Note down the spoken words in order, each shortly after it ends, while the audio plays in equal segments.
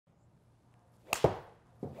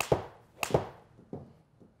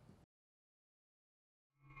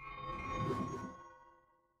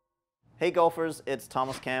Hey golfers, it's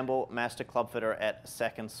Thomas Campbell, Master Club Fitter at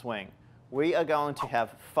Second Swing. We are going to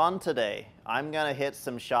have fun today. I'm going to hit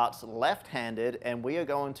some shots left-handed, and we are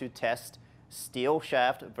going to test steel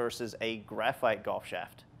shaft versus a graphite golf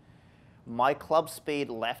shaft. My club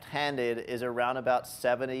speed left-handed is around about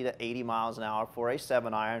 70 to 80 miles an hour for a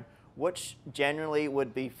 7-iron, which generally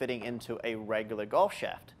would be fitting into a regular golf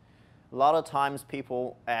shaft. A lot of times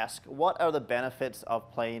people ask, what are the benefits of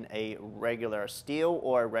playing a regular steel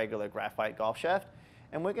or a regular graphite golf shaft?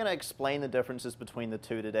 And we're going to explain the differences between the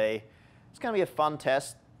two today. It's going to be a fun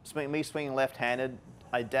test. Me swinging left-handed.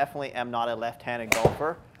 I definitely am not a left-handed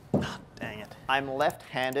golfer. Oh, dang it. I'm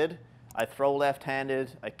left-handed. I throw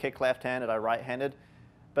left-handed. I kick left-handed. I right-handed.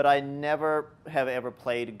 But I never have ever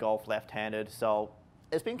played golf left-handed. So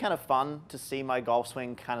it's been kind of fun to see my golf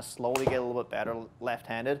swing kind of slowly get a little bit better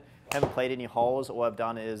left-handed. Haven't played any holes. What I've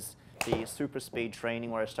done is the super speed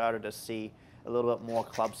training where I started to see a little bit more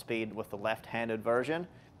club speed with the left-handed version.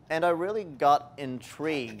 And I really got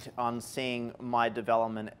intrigued on seeing my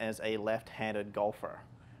development as a left-handed golfer.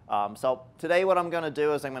 So today what I'm going to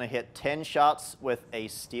do is I'm going to hit 10 shots with a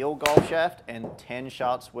steel golf shaft and 10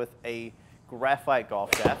 shots with a graphite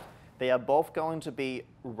golf shaft. They are both going to be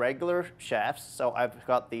regular shafts. So I've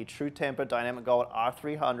got the True Temper Dynamic Gold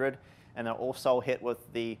R300, and they're also hit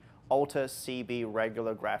with the Ultra CB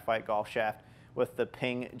regular graphite golf shaft with the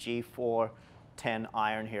Ping G410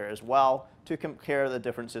 iron here as well to compare the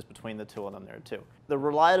differences between the two of them there too. The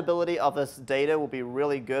reliability of this data will be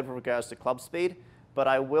really good with regards to club speed, but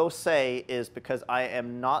I will say is because I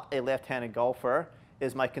am not a left-handed golfer,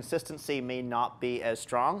 is my consistency may not be as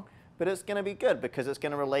strong, but it's going to be good because it's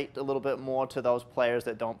going to relate a little bit more to those players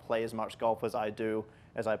that don't play as much golf as I do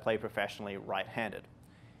as I play professionally right-handed.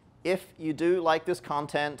 If you do like this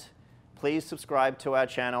content, please subscribe to our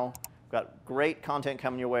channel. We've got great content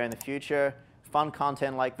coming your way in the future, fun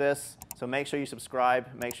content like this. So make sure you subscribe,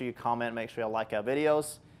 make sure you comment, make sure you like our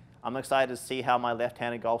videos. I'm excited to see how my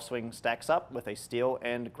left-handed golf swing stacks up with a steel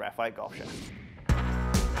and graphite golf shaft.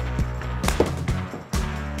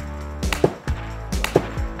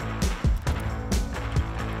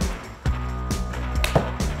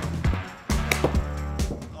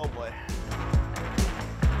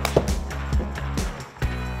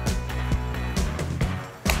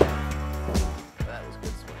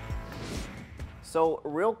 So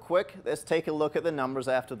real quick, let's take a look at the numbers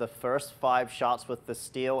after the first 5 shots with the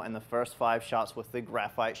steel and the first 5 shots with the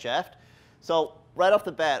graphite shaft. So right off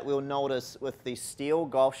the bat, we'll notice with the steel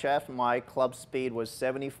golf shaft, my club speed was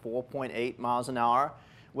 74.8 miles an hour.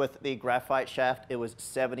 With the graphite shaft, it was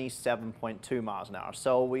 77.2 miles an hour.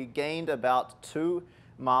 So we gained about 2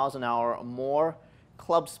 miles an hour more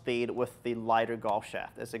club speed with the lighter golf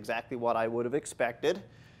shaft. That's exactly what I would have expected.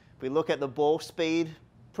 If we look at the ball speed,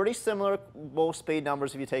 pretty similar ball speed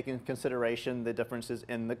numbers if you take into consideration the differences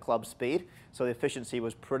in the club speed. So the efficiency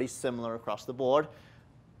was pretty similar across the board.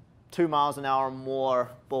 2 miles an hour more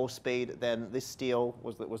ball speed than the steel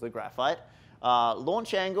was the graphite.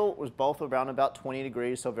 Launch angle was both around about 20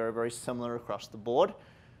 degrees, so very, very similar across the board.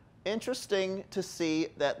 Interesting to see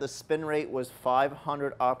that the spin rate was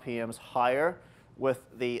 500 RPMs higher with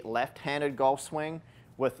the left-handed golf swing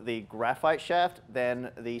with the graphite shaft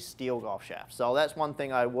than the steel golf shaft. So that's one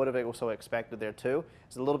thing I would have also expected there too.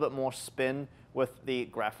 It's a little bit more spin with the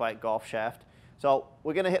graphite golf shaft. So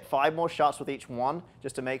we're going to hit 5 more shots with each one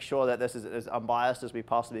just to make sure that this is as unbiased as we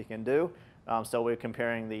possibly can do. So we're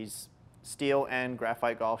comparing these steel and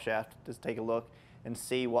graphite golf shaft. Just take a look and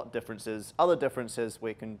see what differences, other differences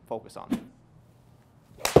we can focus on.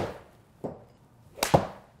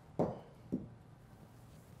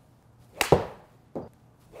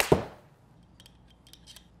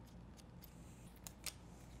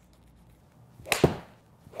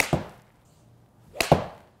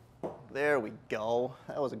 There we go.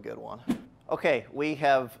 That was a good one. Okay, we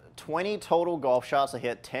have 20 total golf shots. I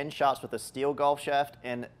hit 10 shots with the steel golf shaft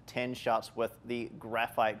and 10 shots with the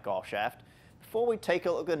graphite golf shaft. Before we take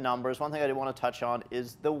a look at the numbers, one thing I do want to touch on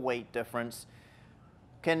is the weight difference.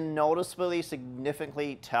 Can noticeably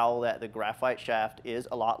significantly tell that the graphite shaft is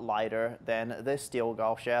a lot lighter than the steel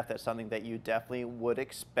golf shaft. That's something that you definitely would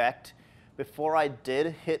expect. Before I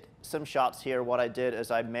did hit some shots here, what I did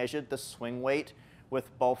is I measured the swing weight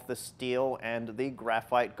with both the steel and the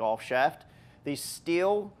graphite golf shaft. The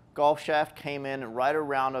steel golf shaft came in right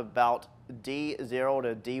around about D0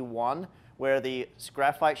 to D1, where the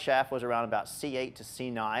graphite shaft was around about C8 to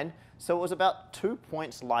C9. So it was about 2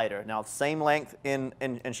 points lighter. Now, same length in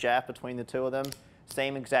shaft between the two of them,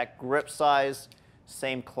 same exact grip size,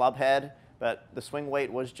 same club head, but the swing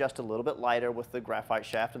weight was just a little bit lighter with the graphite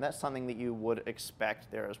shaft, and that's something that you would expect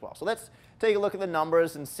there as well. So let's take a look at the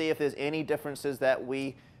numbers and see if there's any differences that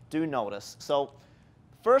we do notice. So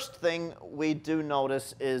first thing we do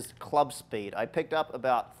notice is club speed. I picked up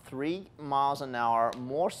about 3 miles an hour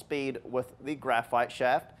more speed with the graphite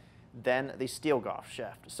shaft than the steel golf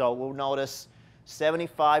shaft. So we'll notice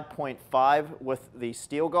 75.5 with the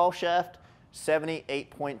steel golf shaft,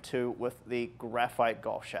 78.2 with the graphite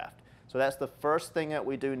golf shaft. So that's the first thing that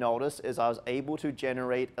we do notice, is I was able to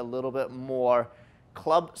generate a little bit more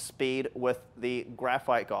club speed with the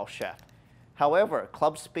graphite golf shaft. However,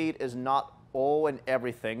 club speed is not all and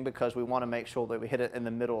everything, because we want to make sure that we hit it in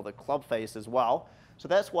the middle of the club face as well. So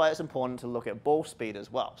that's why it's important to look at ball speed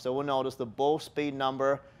as well. So we'll notice the ball speed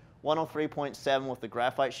number, 103.7 with the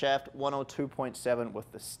graphite shaft, 102.7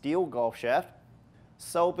 with the steel golf shaft.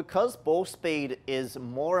 So because ball speed is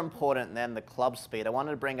more important than the club speed, I wanted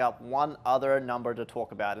to bring up one other number to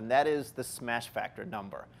talk about, and that is the smash factor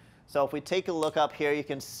number. So if we take a look up here, you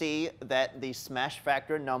can see that the smash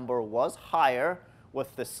factor number was higher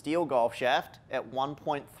with the steel golf shaft at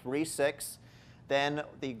 1.36 than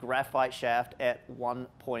the graphite shaft at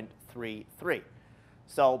 1.33.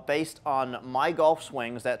 So based on my golf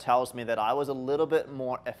swings, that tells me that I was a little bit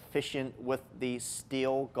more efficient with the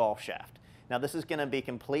steel golf shaft. Now this is going to be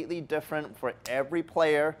completely different for every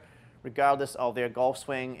player, regardless of their golf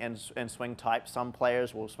swing and swing type. Some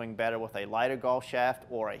players will swing better with a lighter golf shaft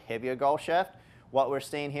or a heavier golf shaft. What we're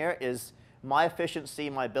seeing here is my efficiency,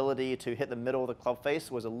 my ability to hit the middle of the club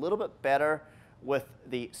face was a little bit better with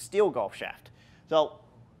the steel golf shaft. So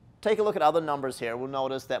take a look at other numbers here. We'll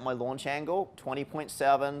notice that my launch angle,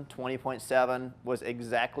 20.7, 20.7, was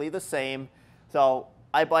exactly the same. So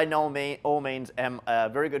I by no all means am a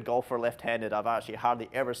very good golfer left-handed. I've actually hardly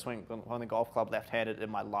ever swung on the golf club left-handed in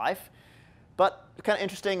my life. But kind of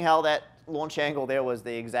interesting how that launch angle there was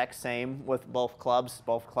the exact same with both clubs.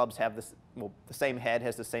 Both clubs have this, well, the same head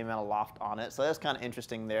has the same amount of loft on it. So that's kind of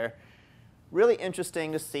interesting there. Really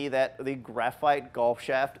interesting to see that the graphite golf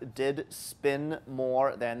shaft did spin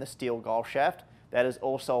more than the steel golf shaft. That is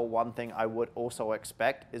also one thing I would also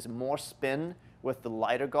expect, is more spin with the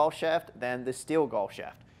lighter golf shaft than the steel golf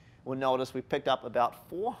shaft. We'll notice we picked up about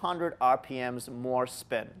 400 RPMs more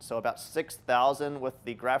spin. So about 6,000 with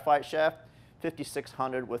the graphite shaft,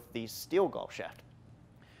 5,600 with the steel golf shaft.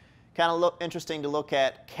 Kind of interesting to look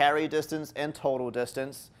at carry distance and total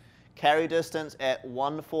distance. Carry distance at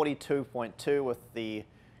 142.2 with the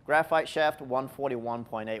graphite shaft,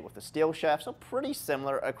 141.8 with the steel shaft. So pretty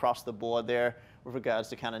similar across the board there with regards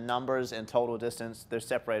to kind of numbers and total distance. They're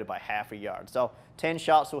separated by half a yard. So 10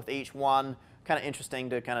 shots with each one. Kind of interesting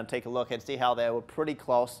to kind of take a look and see how they were pretty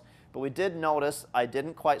close. But we did notice I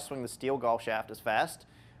didn't quite swing the steel golf shaft as fast,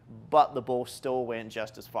 but the ball still went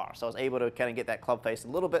just as far. So I was able to kind of get that club face a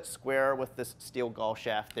little bit squarer with this steel golf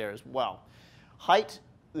shaft there as well. Height,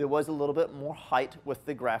 there was a little bit more height with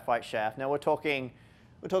the graphite shaft. Now we're talking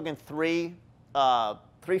 3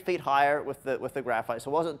 feet higher with the graphite,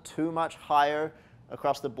 so it wasn't too much higher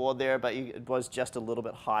across the board there, but it was just a little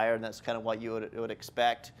bit higher, and that's kind of what you would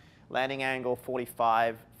expect. Landing angle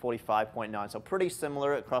 45, 45.9, so pretty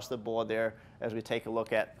similar across the board there as we take a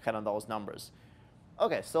look at kind of those numbers.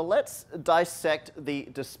 Okay, so let's dissect the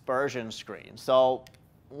dispersion screen. So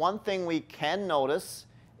one thing we can notice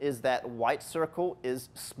is that white circle is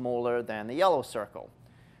smaller than the yellow circle.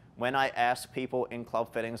 When I ask people in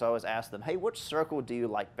club fittings, I always ask them, hey, which circle do you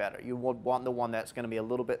like better? You would want the one that's going to be a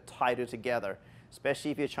little bit tighter together, especially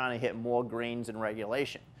if you're trying to hit more greens in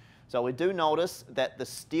regulation. So we do notice that the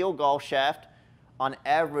steel golf shaft on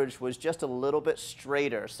average was just a little bit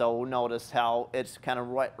straighter. So we'll notice how it's kind of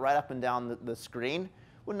right up and down the screen.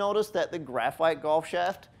 We'll notice that the graphite golf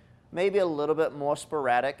shaft maybe a little bit more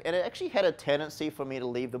sporadic, and it actually had a tendency for me to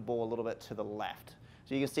leave the ball a little bit to the left.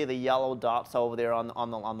 So you can see the yellow dots over there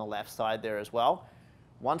on the left side there as well.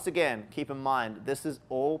 Once again, keep in mind, this is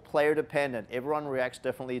all player dependent. Everyone reacts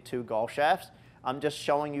differently to golf shafts. I'm just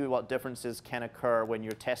showing you what differences can occur when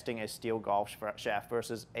you're testing a steel golf shaft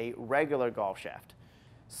versus a regular golf shaft.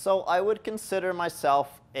 So I would consider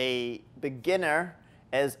myself a beginner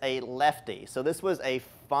as a lefty. So this was a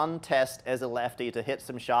fun test as a lefty to hit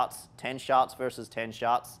some shots, 10 shots versus 10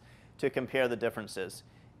 shots, to compare the differences.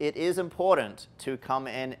 It is important to come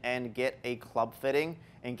in and get a club fitting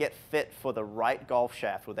and get fit for the right golf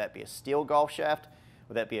shaft. Would that be a steel golf shaft?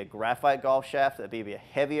 Would that be a graphite golf shaft? Would that be a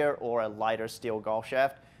heavier or a lighter steel golf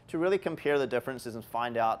shaft? To really compare the differences and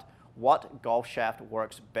find out what golf shaft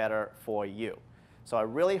works better for you. So I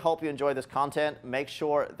really hope you enjoy this content. Make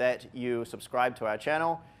sure that you subscribe to our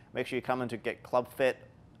channel. Make sure you come in to get club fit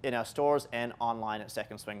in our stores and online at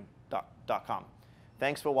secondswing.com.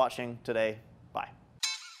 Thanks for watching today. Bye.